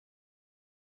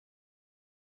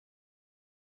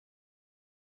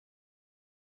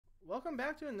Welcome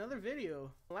back to another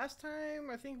video. Last time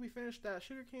I think we finished that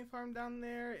sugarcane farm down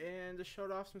there and just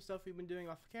showed off some stuff we've been doing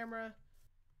off camera.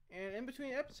 And in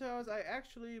between episodes I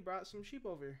actually brought some sheep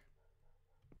over.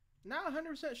 Not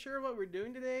 100% sure what we're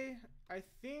doing today. I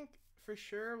think for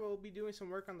sure we'll be doing some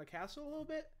work on the castle a little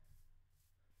bit.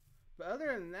 But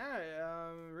other than that,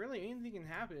 really anything can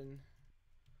happen.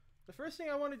 The first thing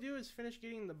I want to do is finish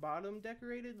getting the bottom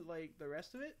decorated like the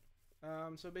rest of it.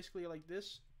 So basically like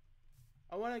this.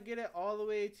 I want to get it all the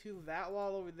way to that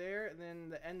wall over there and then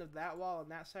the end of that wall on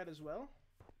that side as well.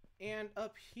 And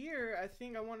up here, I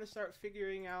think I want to start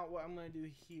figuring out what I'm going to do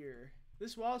here.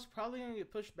 This wall is probably going to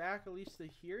get pushed back at least to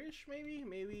here-ish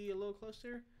maybe a little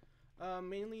closer.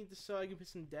 Mainly just so I can put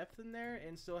some depth in there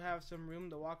and still have some room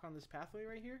to walk on this pathway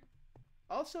right here.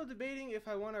 Also debating if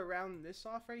I want to round this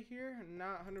off right here.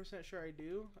 Not 100% sure I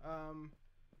do.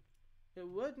 It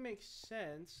would make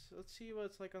sense. Let's see what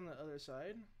it's like on the other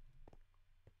side.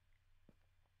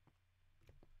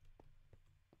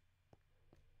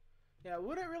 Yeah, it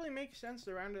wouldn't really make sense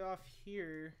to round it off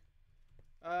here,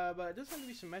 but it doesn't have to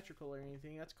be symmetrical or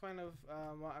anything. That's kind of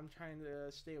what I'm trying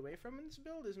to stay away from in this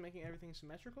build, is making everything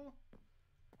symmetrical.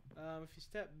 If you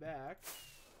step back,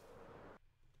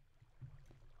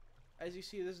 as you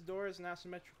see, this door is not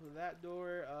symmetrical to that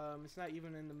door. It's not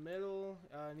even in the middle,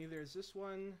 neither is this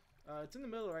one. It's in the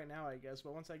middle right now, I guess,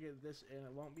 but once I get this in,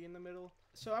 it won't be in the middle.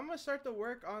 So I'm going to start the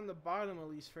work on the bottom at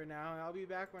least for now, and I'll be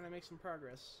back when I make some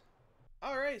progress.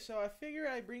 Alright, so I figure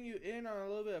I'd bring you in on a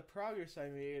little bit of progress I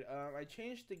made. I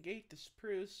changed the gate to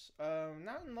spruce.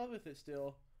 Not in love with it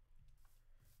still.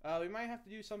 We might have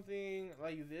to do something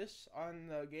like this on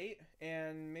the gate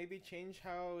and maybe change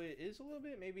how it is a little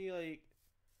bit. Maybe like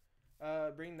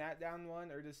bring that down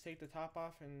one, or just take the top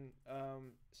off and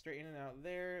straighten it out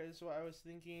there is what I was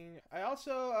thinking. I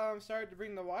also started to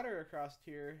bring the water across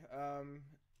here.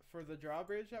 For the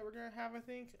drawbridge that we're gonna have, I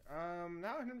think.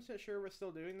 Not 100% sure we're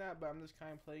still doing that, but I'm just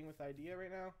kind of playing with the idea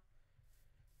right now.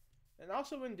 And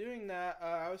also when doing that,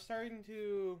 I was starting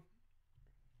to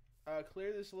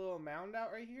clear this little mound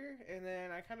out right here, and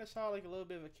then I kind of saw like a little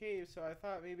bit of a cave, so I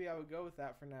thought maybe I would go with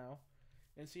that for now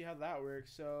and see how that works.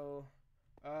 So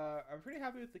I'm pretty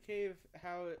happy with the cave,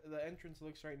 how the entrance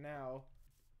looks right now.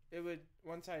 It would,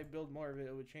 once I build more of it,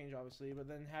 it would change obviously, but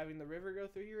then having the river go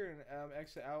through here and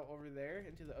exit out over there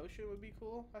into the ocean would be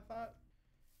cool, I thought.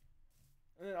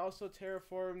 And then also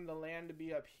terraform the land to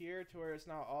be up here to where it's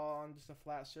not all on just a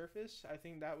flat surface. I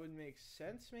think that would make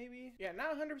sense maybe. Yeah,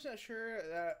 not 100% sure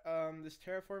that this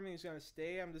terraforming is going to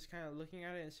stay. I'm just kind of looking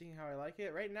at it and seeing how I like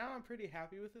it. Right now I'm pretty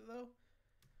happy with it though,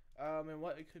 and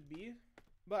what it could be.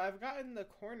 But I've gotten the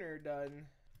corner done.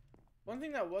 One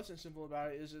thing that wasn't simple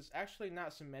about it is it's actually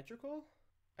not symmetrical.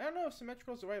 I don't know if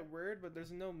symmetrical is the right word, but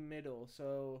there's no middle,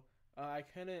 so I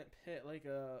couldn't put like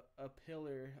a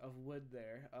pillar of wood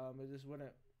there. It just wouldn't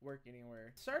work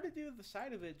anywhere. Started to do the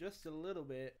side of it just a little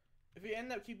bit. If you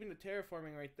end up keeping the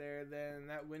terraforming right there, then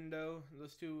that window,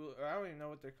 those two, or I don't even know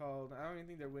what they're called. I don't even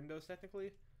think they're windows technically.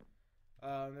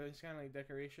 They're just kind of like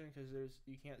decoration because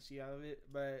you can't see out of it,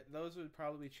 but those would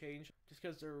probably change just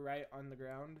because they're right on the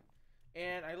ground.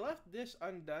 And I left this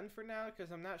undone for now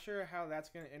because I'm not sure how that's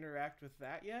going to interact with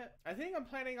that yet. I think I'm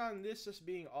planning on this just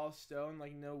being all stone,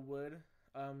 like no wood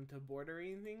to border or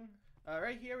anything.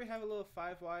 Right here we have a little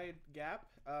 5-wide gap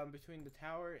between the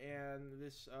tower and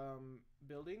this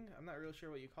building. I'm not real sure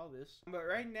what you call this. But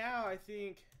right now I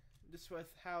think just with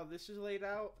how this is laid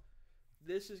out,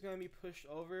 this is going to be pushed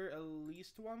over at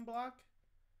least 1 block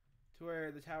to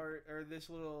where the tower, or this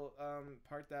little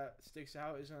part that sticks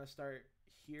out, is going to start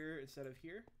here instead of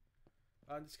here,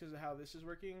 just because of how this is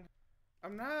working.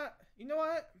 I'm not, you know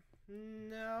what,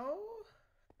 no,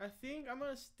 I think I'm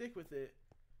gonna stick with it.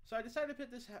 So I decided to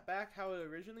put this back how it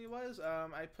originally was.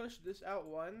 I pushed this out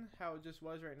 1 how it just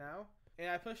was right now, and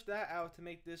I pushed that out to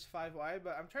make this 5 wide,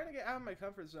 but I'm trying to get out of my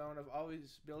comfort zone of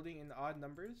always building in odd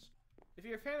numbers. If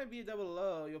you're a fan of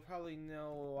BOOO, you'll probably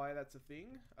know why that's a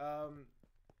thing.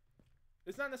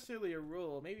 It's not necessarily a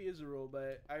rule, maybe it is a rule,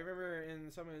 but I remember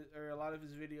in some of, or a lot of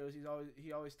his videos,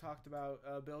 he always talked about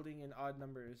building in odd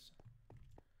numbers.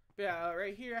 But yeah,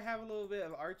 right here I have a little bit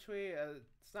of archway.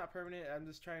 It's not permanent. I'm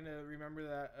just trying to remember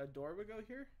that a door would go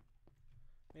here.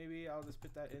 Maybe I'll just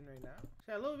put that in right now.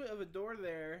 So a little bit of a door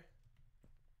there.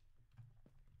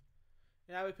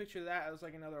 And I would picture that as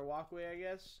like another walkway, I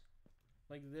guess,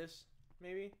 like this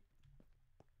maybe.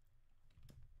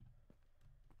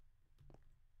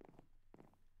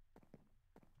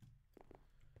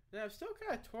 And I'm still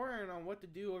kind of torn on what to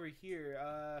do over here.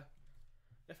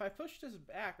 If I push this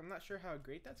back, I'm not sure how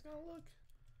great that's going to look.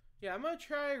 Yeah, I'm going to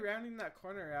try rounding that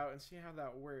corner out and see how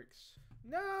that works.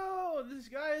 No, this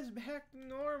guy is back to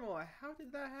normal. How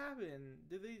did that happen?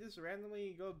 Did they just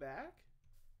randomly go back?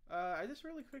 I just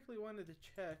really quickly wanted to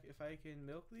check if I can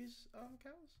milk these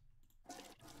cows.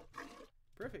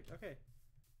 Perfect, okay.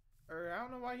 Or I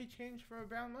don't know why he changed from a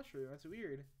brown mushroom. That's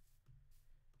weird.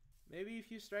 Maybe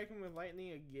if you strike him with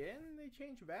lightning again, they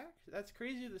change back? That's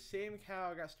crazy, the same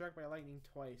cow got struck by lightning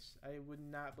twice. I would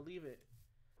not believe it.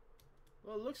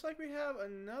 Well, it looks like we have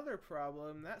another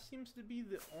problem. That seems to be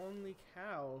the only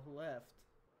cow left.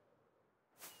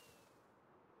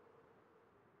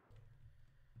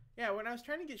 Yeah, when I was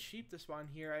trying to get sheep to spawn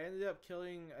here, I ended up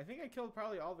killing, I think I killed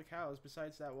probably all the cows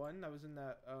besides that one that was in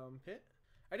that pit.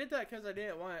 I did that because I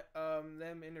didn't want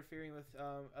them interfering with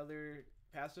other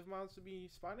passive mobs to be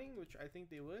spawning, which I think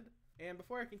they would. And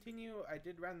before I continue, I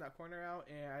did round that corner out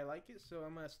and I like it, so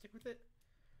I'm going to stick with it.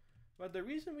 But the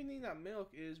reason we need that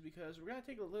milk is because we're going to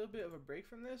take a little bit of a break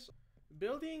from this.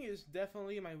 Building is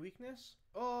definitely my weakness.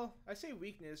 Oh, I say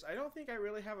weakness. I don't think I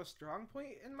really have a strong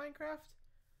point in Minecraft.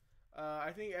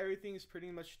 I think everything's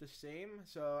pretty much the same.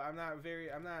 So I'm not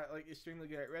like extremely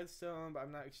good at redstone, but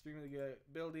I'm not extremely good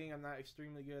at building. I'm not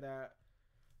extremely good at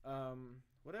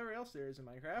whatever else there is in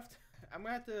Minecraft. I'm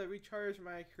gonna have to recharge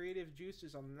my creative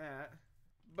juices on that.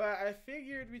 But I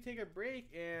figured we take a break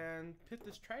and put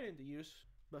this trident to use.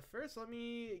 But first, let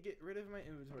me get rid of my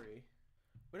inventory.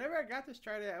 Whenever I got this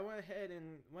trident, I went ahead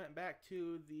and went back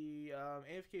to the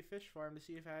AFK fish farm to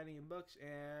see if I had any books,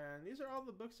 and these are all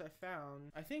the books I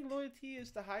found. I think loyalty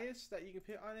is the highest that you can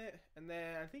put on it, and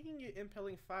then I think you can get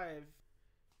impaling 5.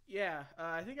 Yeah,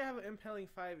 I think I have an impaling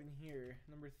 5 in here,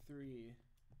 number 3.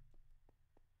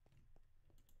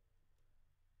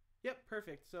 Yep,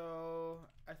 perfect. So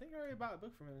I think I already bought a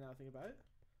book from him now I think about it.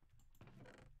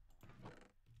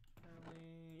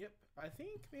 Yep, I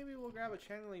think maybe we'll grab a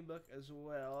channeling book as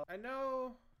well. I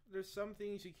know there's some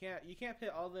things you can't put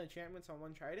all the enchantments on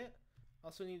one trident.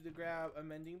 Also need to grab a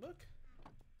mending book.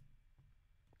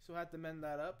 So we'll have to mend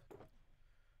that up.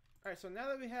 Alright, so now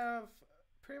that we have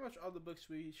pretty much all the books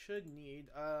we should need,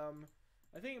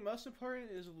 I think most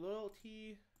important is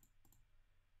loyalty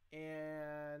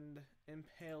and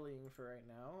impaling for right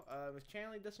now. If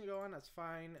channeling doesn't go on, that's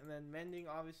fine. And then mending,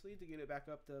 obviously, to get it back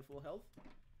up to full health.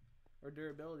 Or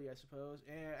durability, I suppose.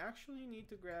 And actually need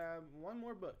to grab one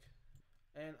more book.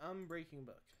 An unbreaking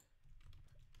book.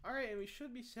 Alright, and we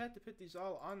should be set to put these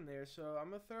all on there. So I'm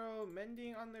going to throw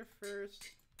mending on there first.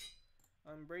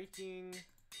 Unbreaking.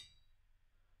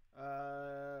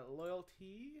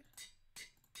 Loyalty.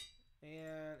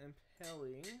 And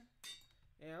impaling.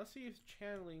 And let's see if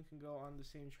channeling can go on the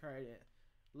same trident.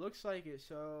 Looks like it,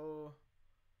 so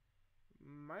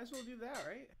might as well do that,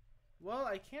 right? Well,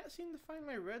 I can't seem to find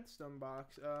my redstone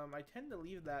box. I tend to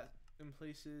leave that in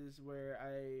places where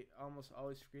I almost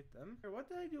always forget them. What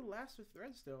did I do last with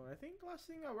redstone? I think the last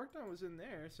thing I worked on was in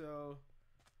there, so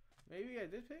maybe I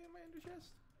did put it in my ender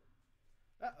chest?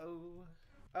 Uh-oh.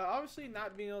 Obviously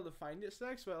not being able to find it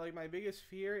sucks, but like my biggest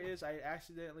fear is I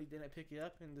accidentally didn't pick it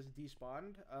up and just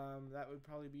despawned. That would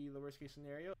probably be the worst case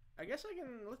scenario. I guess I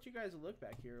can let you guys look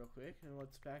back here real quick and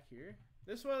what's back here.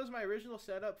 This was my original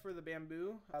setup for the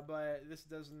bamboo, but this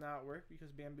does not work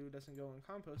because bamboo doesn't go in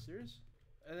composters.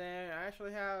 And then I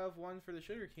actually have one for the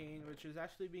sugarcane, which is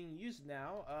actually being used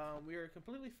now. We are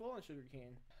completely full on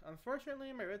sugarcane.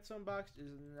 Unfortunately, my redstone box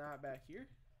is not back here.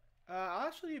 I'll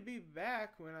actually be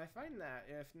back when I find that.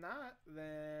 If not,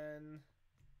 then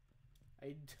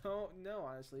I don't know,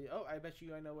 honestly. Oh, I bet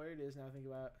you I know where it is now I think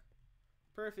about it.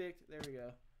 Perfect. There we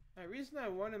go. The reason I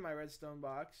wanted my redstone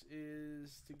box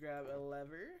is to grab a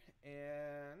lever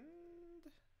and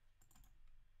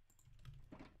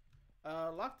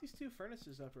lock these 2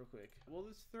 furnaces up real quick. We'll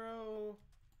just throw...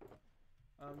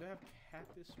 do I have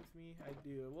cactus with me? I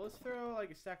do. Well, let's throw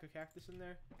like a stack of cactus in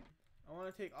there. I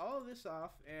want to take all of this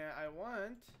off, and I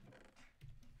want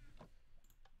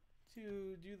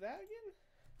to do that again?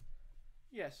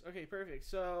 Yes, okay, perfect.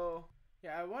 So,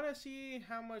 yeah, I want to see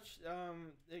how much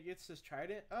it gets this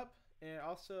trident up, and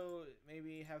also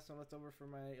maybe have some left over for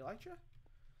my elytra.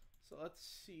 So let's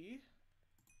see.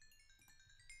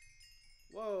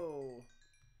 Whoa.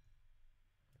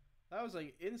 That was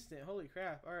like instant, holy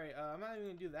crap. Alright, I'm not even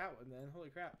going to do that one then,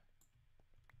 holy crap.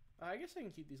 I guess I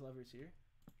can keep these levers here.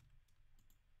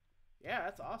 Yeah,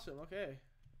 that's awesome. Okay.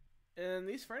 And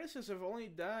these furnaces have only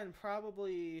done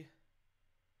probably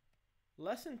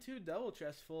less than 2 double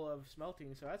chests full of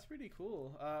smelting, so that's pretty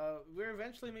cool. We're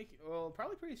eventually making, well,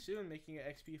 probably pretty soon making an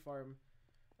XP farm.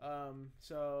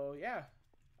 So yeah,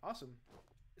 awesome.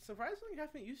 Surprisingly, I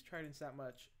haven't used tridents that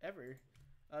much ever.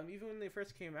 Even when they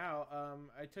first came out,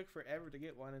 I took forever to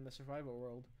get one in the survival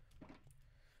world.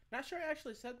 Not sure I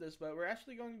actually said this, but we're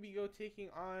actually going to be taking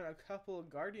on a couple of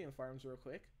guardian farms real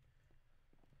quick.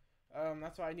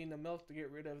 That's why I need the milk to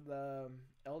get rid of the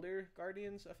elder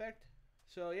guardians effect.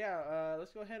 So yeah,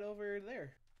 let's go head over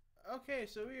there. Okay,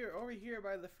 so we are over here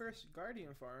by the first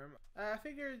guardian farm. I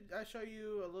figured I'd show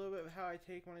you a little bit of how I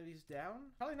take one of these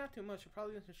down. Probably not too much. I'm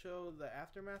probably going to show the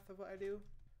aftermath of what I do.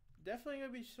 Definitely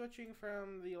going to be switching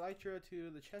from the elytra to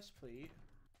the chest plate.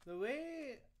 The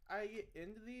way I get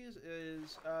into these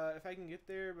is if I can get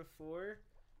there before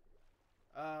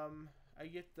I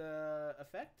get the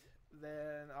effect,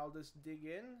 then I'll just dig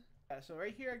in. So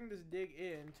right here I can just dig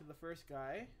in to the first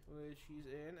guy, which he's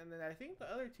in, and then I think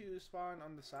the other two spawn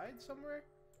on the side somewhere,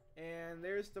 and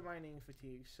there's the mining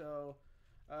fatigue. So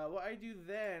what I do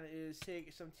then is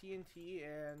take some TNT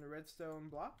and redstone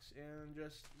blocks and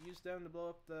just use them to blow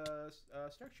up the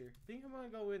structure. I think I'm gonna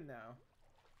go in now.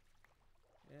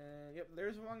 And yep,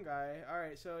 there's one guy.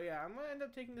 Alright, so yeah, I'm gonna end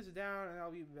up taking this down and I'll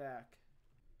be back.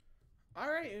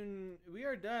 Alright, and we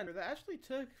are done. That actually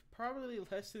took probably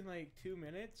less than like 2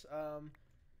 minutes.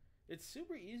 It's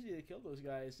super easy to kill those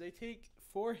guys. They take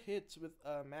 4 hits with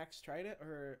max trident,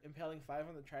 or impaling 5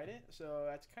 on the trident, so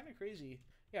that's kind of crazy.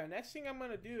 Yeah, next thing I'm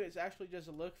gonna do is actually just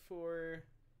look for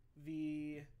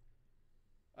the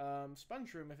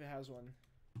sponge room if it has one.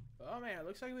 Oh man, it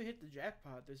looks like we hit the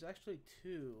jackpot. There's actually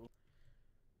 2.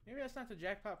 Maybe that's not the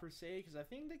jackpot per se, because I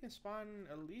think they can spawn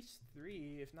at least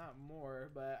 3, if not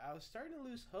more, but I was starting to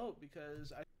lose hope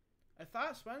because I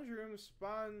thought sponge rooms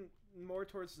spawn more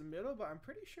towards the middle, but I'm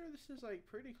pretty sure this is like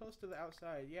pretty close to the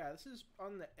outside. Yeah, this is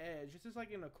on the edge. This is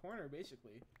like in a corner,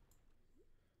 basically.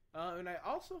 And I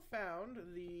also found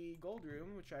the gold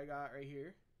room, which I got right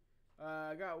here.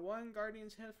 I got 1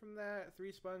 guardian's head from that,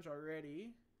 3 sponge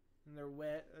already, and they're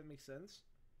wet. That makes sense.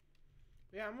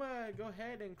 Yeah, I'm gonna go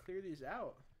ahead and clear these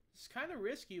out. It's kind of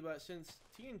risky, but since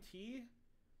TNT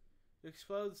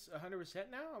explodes 100%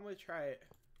 now, I'm gonna try it.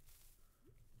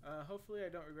 Hopefully I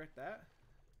don't regret that.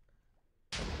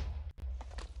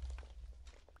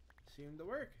 Seemed to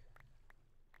work.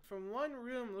 From 1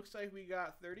 room, looks like we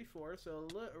got 34, so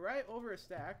right over a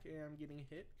stack, and I'm getting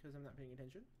hit because I'm not paying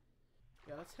attention.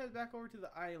 Yeah, let's head back over to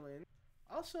the island.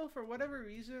 Also, for whatever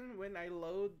reason, when I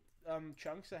load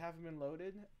chunks that haven't been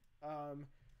loaded,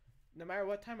 no matter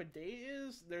what time of day it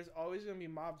is, there's always going to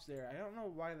be mobs there. I don't know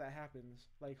why that happens.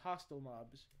 Like, hostile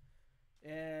mobs.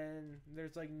 And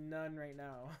there's, like, none right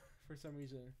now for some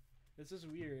reason. This is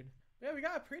weird. Yeah, we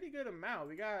got a pretty good amount.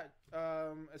 We got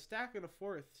a stack and a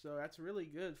 4th, so that's really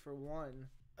good for 1.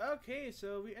 Okay,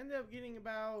 so we ended up getting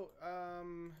about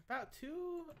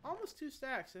 2, almost 2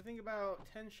 stacks. I think about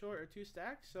 10 short or 2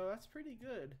 stacks, so that's pretty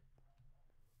good.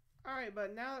 Alright,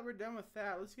 but now that we're done with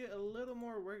that, let's get a little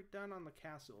more work done on the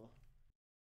castle.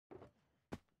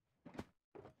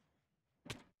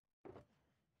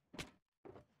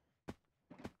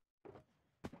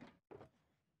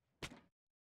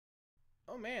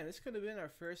 Oh man, this could have been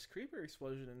our first creeper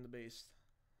explosion in the base.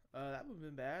 That would have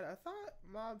been bad. I thought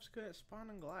mobs couldn't spawn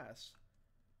on glass.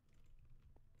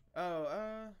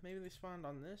 Oh, maybe they spawned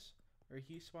on this? Or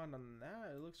he spawned on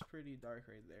that? It looks pretty dark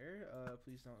right there.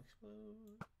 Please don't explode.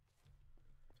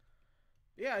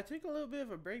 Yeah, I took a little bit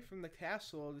of a break from the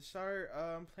castle to start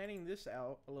planning this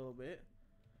out a little bit.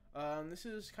 This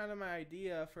is kind of my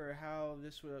idea for how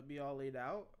this would be all laid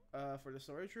out for the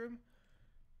storage room.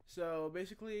 So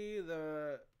basically,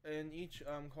 in each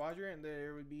quadrant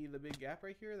there would be the big gap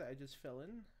right here that I just fill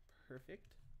in. Perfect.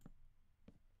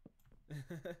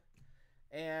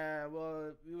 And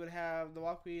well, we would have the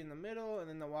walkway in the middle, and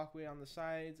then the walkway on the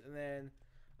sides, and then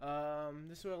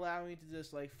this would allow me to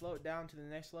just like float down to the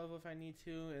next level if I need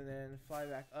to, and then fly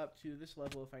back up to this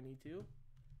level if I need to,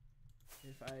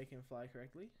 if I can fly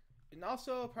correctly. And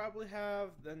also probably have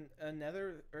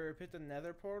put the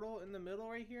nether portal in the middle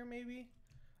right here maybe.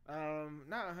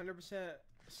 Not 100%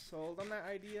 sold on that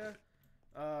idea,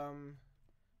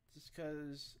 just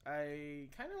because I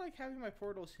kind of like having my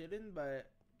portals hidden, but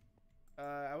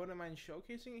I wouldn't mind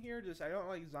showcasing it here. Just I don't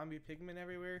like zombie pigmen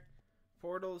everywhere.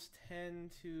 Portals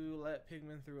tend to let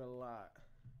pigmen through a lot.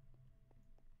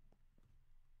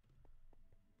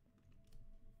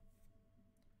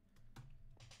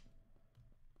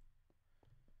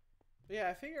 But yeah,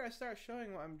 I figure I start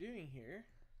showing what I'm doing here.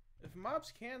 If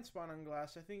mobs can spawn on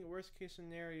glass, I think worst case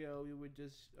scenario we would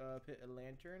just put a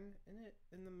lantern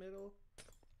in the middle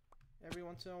every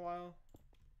once in a while.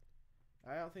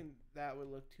 I don't think that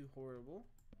would look too horrible.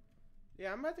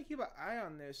 Yeah, I'm about to keep an eye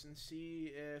on this and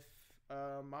see if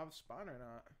mobs spawn or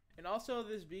not. And also,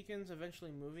 this beacon's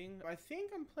eventually moving. I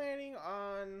think I'm planning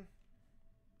on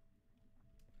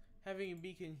having a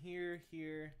beacon here,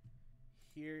 here,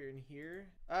 here and here.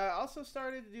 Also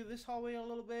started to do this hallway a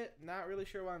little bit. Not really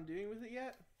sure what I'm doing with it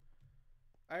yet.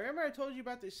 I remember I told you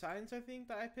about these signs, I think,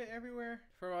 that I put everywhere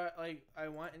for what like I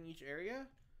want in each area.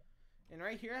 And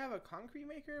right here I have a concrete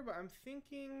maker, but I'm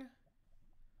thinking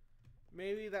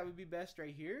maybe that would be best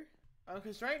right here.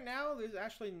 Because right now there's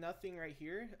actually nothing right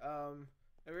here.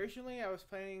 Originally I was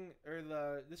planning,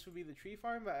 this would be the tree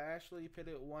farm, but I actually put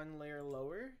it one layer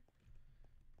lower.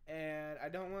 And I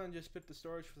don't want to just put the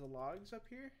storage for the logs up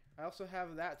here. I also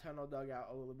have that tunnel dug out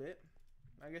a little bit.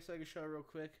 I guess I could show real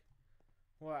quick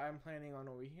what I'm planning on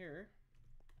over here.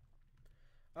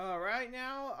 Right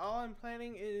now all I'm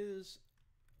planning is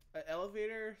an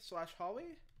elevator slash hallway.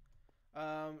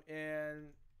 And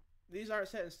these aren't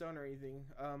set in stone or anything,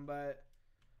 but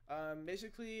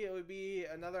basically it would be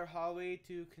another hallway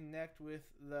to connect with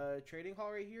the trading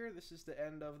hall right here. This is the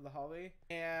end of the hallway.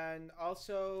 And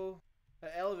also an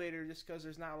elevator, just because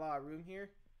there's not a lot of room here.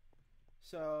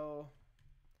 So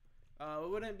it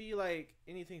wouldn't be like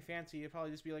anything fancy. It'd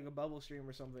probably just be like a bubble stream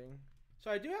or something.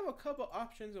 So I do have a couple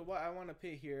options of what I want to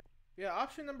put here. Yeah,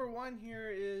 option number one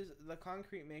here is the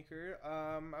concrete maker.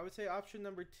 I would say option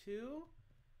number two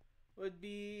would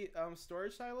be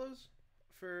storage silos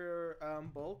for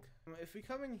bulk. If we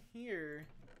come in here,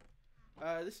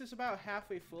 this is about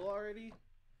halfway full already,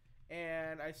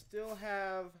 and I still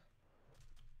have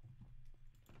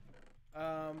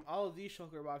all of these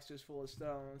shulker boxes full of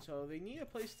stone, so they need a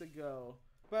place to go.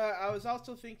 But I was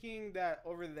also thinking that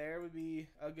over there would be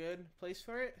a good place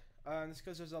for it. Just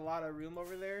because there's a lot of room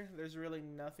over there. There's really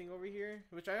nothing over here,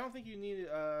 which I don't think you need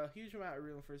a huge amount of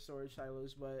room for storage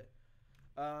silos, but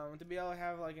to be able to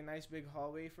have like a nice big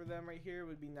hallway for them right here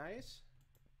would be nice.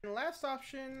 And the last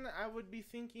option I would be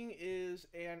thinking is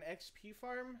an XP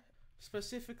farm,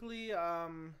 specifically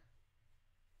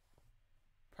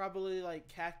probably like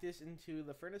cactus into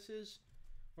the furnaces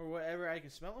or whatever I can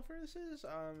smelt in furnaces.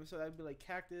 So that'd be like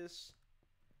cactus.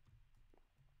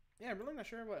 Yeah, I'm really not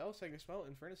sure what else I can smelt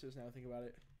in furnaces now I think about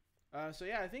it. So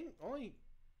yeah, I think only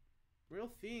real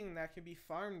thing that can be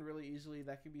farmed really easily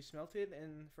that can be smelted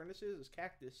in furnaces is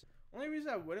cactus. Only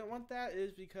reason I wouldn't want that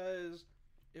is because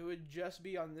it would just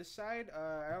be on this side.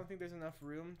 I don't think there's enough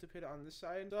room to put it on this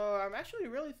side. So I'm actually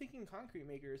really thinking concrete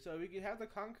maker. So we could have the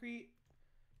concrete,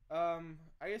 I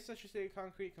guess I should say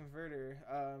concrete converter.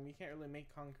 You can't really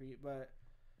make concrete, but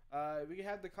we could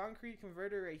have the concrete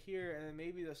converter right here, and then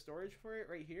maybe the storage for it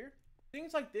right here.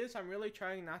 Things like this, I'm really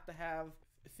trying not to have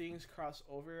things cross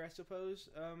over, I suppose.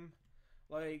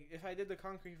 Like if I did the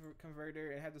concrete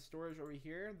converter and had the storage over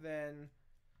here, then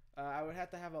I would have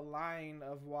to have a line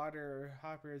of water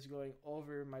hoppers going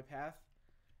over my path,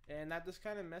 and that just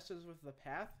kind of messes with the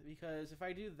path, because if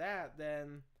I do that,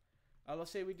 then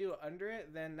let's say we do it under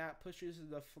it, then that pushes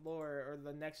the floor or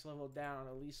the next level down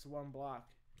at least one block.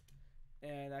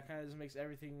 And that kind of just makes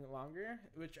everything longer,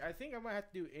 which I think I'm going to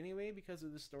have to do anyway because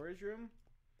of the storage room.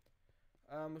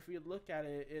 If we look at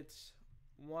it, it's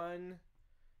 1,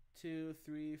 2,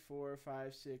 3, 4,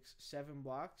 5, 6, 7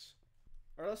 blocks.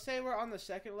 Or let's say we're on the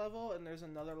second level and there's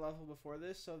another level before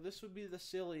this. So this would be the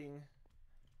ceiling.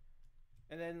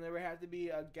 And then there would have to be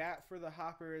a gap for the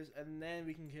hoppers, and then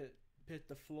we can put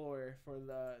the floor for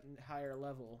the higher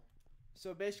level.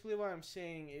 So basically what I'm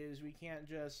saying is we can't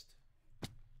just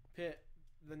put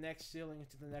the next ceiling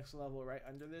to the next level right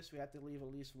under this. We have to leave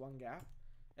at least one gap,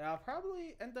 and I'll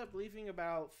probably end up leaving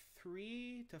about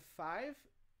 3 to 5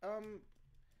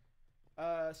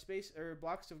 space or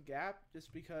blocks of gap,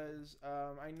 just because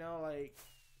I know like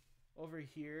over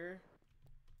here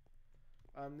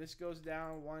this goes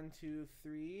down 1, 2,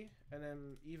 3, and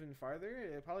then even farther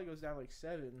it probably goes down like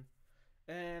 7.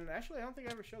 And actually I don't think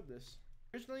I ever showed this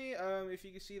originally. If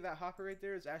you can see that hopper right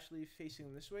there is actually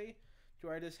facing this way, to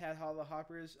where I just had all the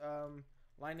hoppers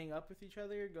lining up with each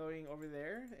other going over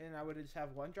there, and I would just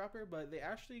have one dropper, but they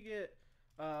actually get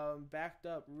backed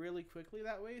up really quickly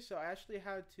that way. So I actually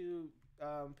had to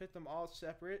put them all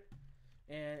separate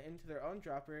and into their own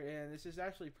dropper, and this is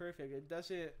actually perfect. It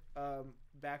doesn't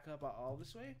back up at all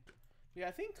this way. Yeah,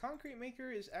 I think concrete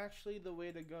maker is actually the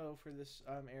way to go for this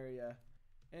area.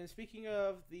 And speaking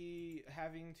of the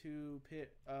having to put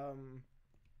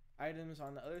items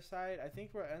on the other side, I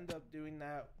think we'll end up doing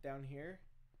that down here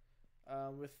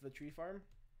with the tree farm.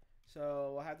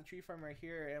 So we'll have the tree farm right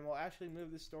here, and we'll actually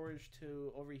move the storage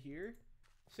to over here.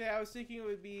 So yeah, I was thinking it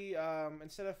would be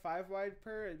instead of 5 wide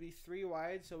per, it'd be 3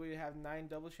 wide, so we have 9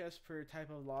 double chests per type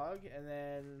of log. And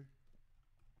then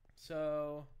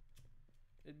so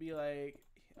it'd be like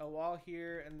a wall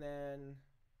here, and then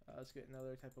let's get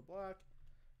another type of block,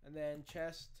 and then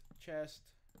chest, chest,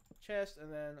 chest,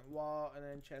 and then wall, and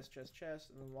then chest, chest, chest,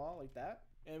 and then wall, like that.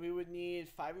 And we would need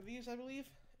 5 of these, I believe.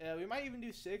 We might even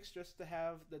do 6 just to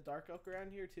have the dark oak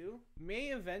around here too.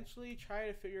 May eventually try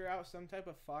to figure out some type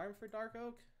of farm for dark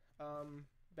oak.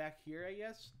 Back here, I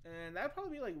guess. And that'd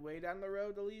probably be like way down the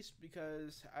road at least,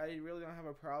 because I really don't have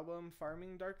a problem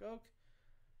farming dark oak.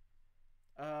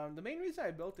 The main reason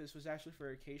I built this was actually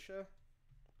for acacia.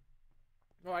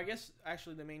 Well, I guess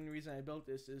actually the main reason I built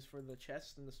this is for the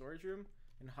chest in the storage room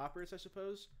and hoppers, I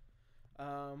suppose.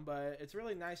 But it's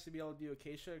really nice to be able to do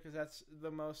acacia because that's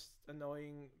the most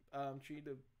annoying tree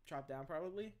to chop down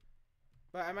probably.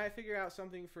 But I might figure out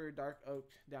something for dark oak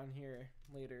down here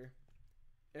later.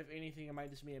 If anything, it might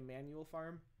just be a manual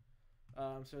farm.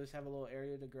 So just have a little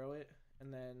area to grow it,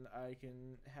 and then I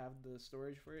can have the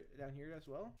storage for it down here as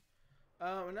well.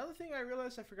 Another thing I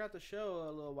realized I forgot to show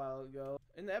a little while ago.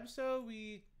 In the episode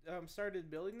we started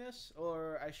building this,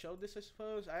 or I showed this I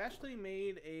suppose, I actually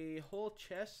made a whole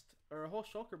chest, or a whole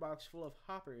shulker box full of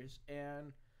hoppers,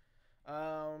 and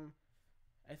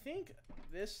I think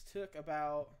this took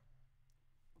about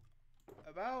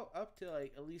up to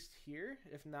like at least here,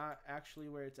 if not actually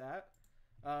where it's at.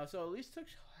 So at least took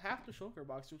half the shulker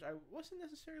box, which I wasn't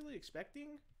necessarily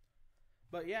expecting.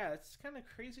 But yeah, it's kind of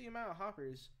crazy amount of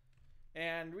hoppers.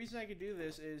 And the reason I could do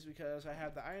this is because I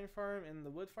have the iron farm and the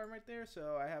wood farm right there,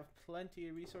 so I have plenty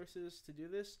of resources to do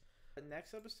this. The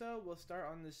next episode, we'll start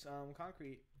on this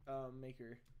concrete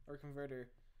maker or converter.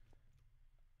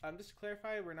 Just to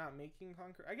clarify, we're not making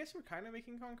concrete. I guess we're kind of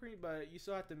making concrete, but you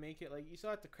still have to make it, like, you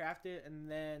still have to craft it and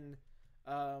then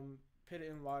put it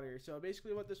in water. So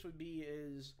basically what this would be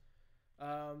is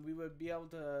we would be able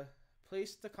to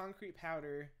place the concrete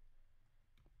powder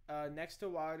next to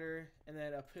water, and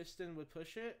then a piston would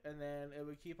push it, and then it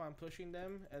would keep on pushing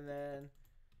them, and then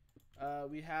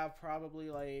we have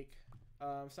probably like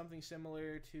something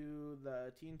similar to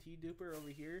the TNT duper over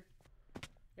here.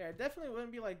 Yeah, it definitely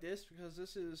wouldn't be like this because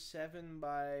this is 7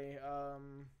 by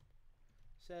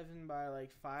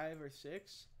like 5 or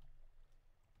 6,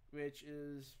 which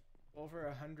is over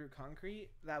 100 concrete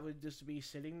that would just be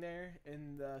sitting there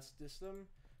in the system.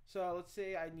 So let's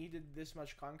say I needed this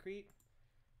much concrete,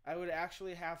 I would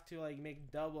actually have to like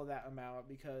make double that amount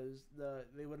because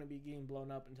they wouldn't be getting blown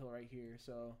up until right here.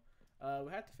 So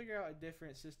we have to figure out a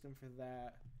different system for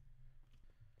that.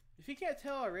 If you can't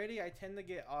tell already, I tend to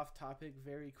get off topic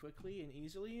very quickly and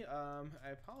easily. I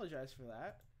apologize for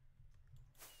that.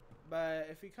 But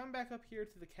if we come back up here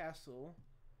to the castle,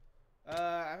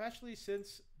 I've actually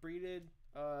since breeded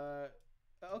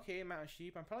okay amount of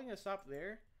sheep. I'm probably gonna stop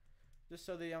there just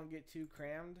so they don't get too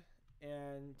crammed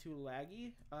and too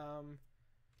laggy.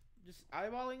 Just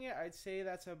eyeballing it, I'd say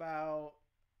that's about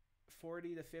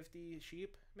 40 to 50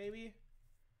 sheep maybe.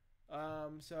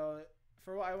 So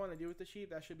for what I want to do with the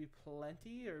sheep, that should be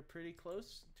plenty or pretty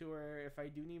close to where if I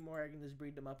do need more, I can just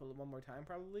breed them up one more time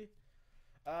probably.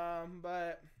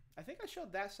 But I think I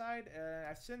showed that side, and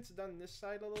I've since done this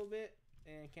side a little bit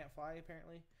and can't fly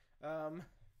apparently.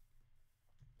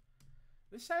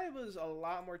 This side was a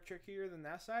lot more trickier than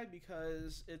that side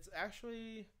because it's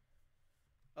actually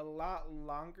a lot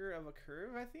longer of a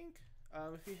curve, I think.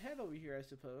 If you head over here, I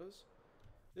suppose.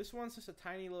 This one's just a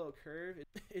tiny little curve.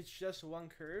 It's just one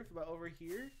curve, but over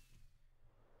here,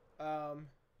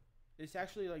 it's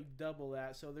actually like double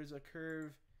that. So there's a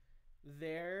curve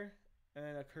there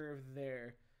and a curve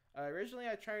there. Originally,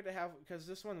 I tried to have, because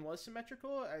this one was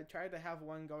symmetrical, I tried to have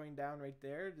one going down right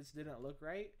there. This didn't look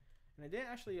right. And it didn't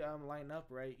actually line up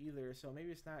right either. So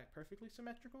maybe it's not perfectly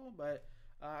symmetrical, but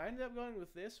I ended up going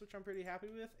with this, which I'm pretty happy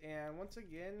with. And once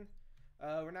again,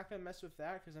 we're not going to mess with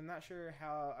that because I'm not sure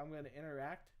how I'm going to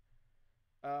interact.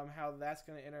 How that's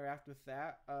going to interact with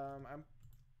that. I'm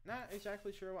not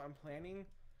exactly sure what I'm planning.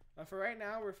 For right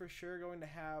now, we're for sure going to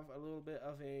have a little bit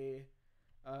of a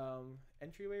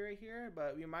entryway right here,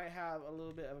 but we might have a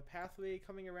little bit of a pathway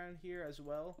coming around here as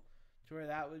well, to where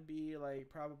that would be like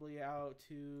probably out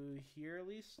to here at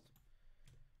least.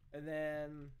 And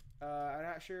then I'm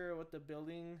not sure what the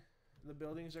buildings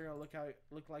are gonna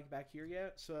look like back here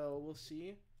yet, so we'll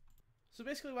see. So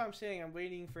basically what I'm saying, I'm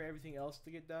waiting for everything else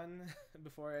to get done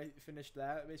before I finish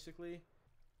that, basically.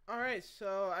 Alright,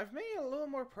 so I've made a little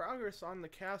more progress on the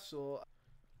castle.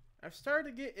 I've started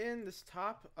to get in this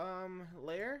top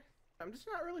layer. I'm just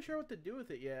not really sure what to do with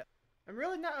it yet. I'm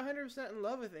really not 100% in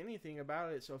love with anything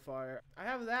about it so far. I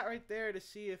have that right there to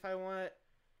see if I want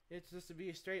it just to be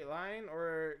a straight line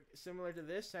or similar to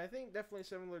this. I think definitely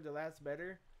similar to that's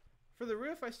better. For the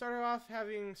roof, I started off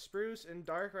having spruce and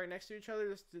dark right next to each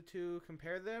other just to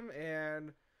compare them,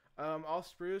 and all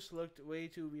spruce looked way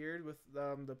too weird with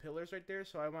the pillars right there,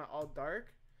 so I went all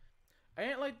dark. I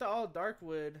didn't like the all dark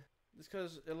wood just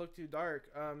because it looked too dark.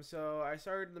 So I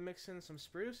started to mix in some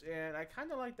spruce, and I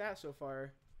kind of like that so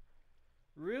far.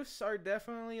 Roofs are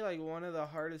definitely like one of the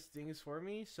hardest things for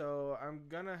me, so I'm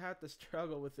gonna have to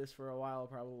struggle with this for a while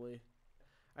probably.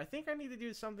 I think I need to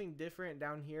do something different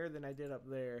down here than I did up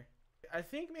there. I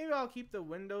think maybe I'll keep the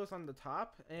windows on the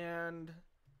top, and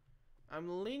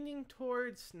I'm leaning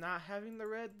towards not having the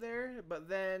red there, but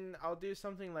then I'll do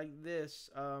something like this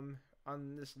on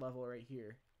this level right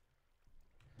here.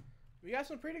 We got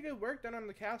some pretty good work done on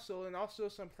the castle, and also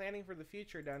some planning for the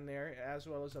future down there as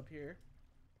well as up here.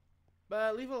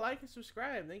 But leave a like and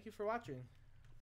subscribe. Thank you for watching.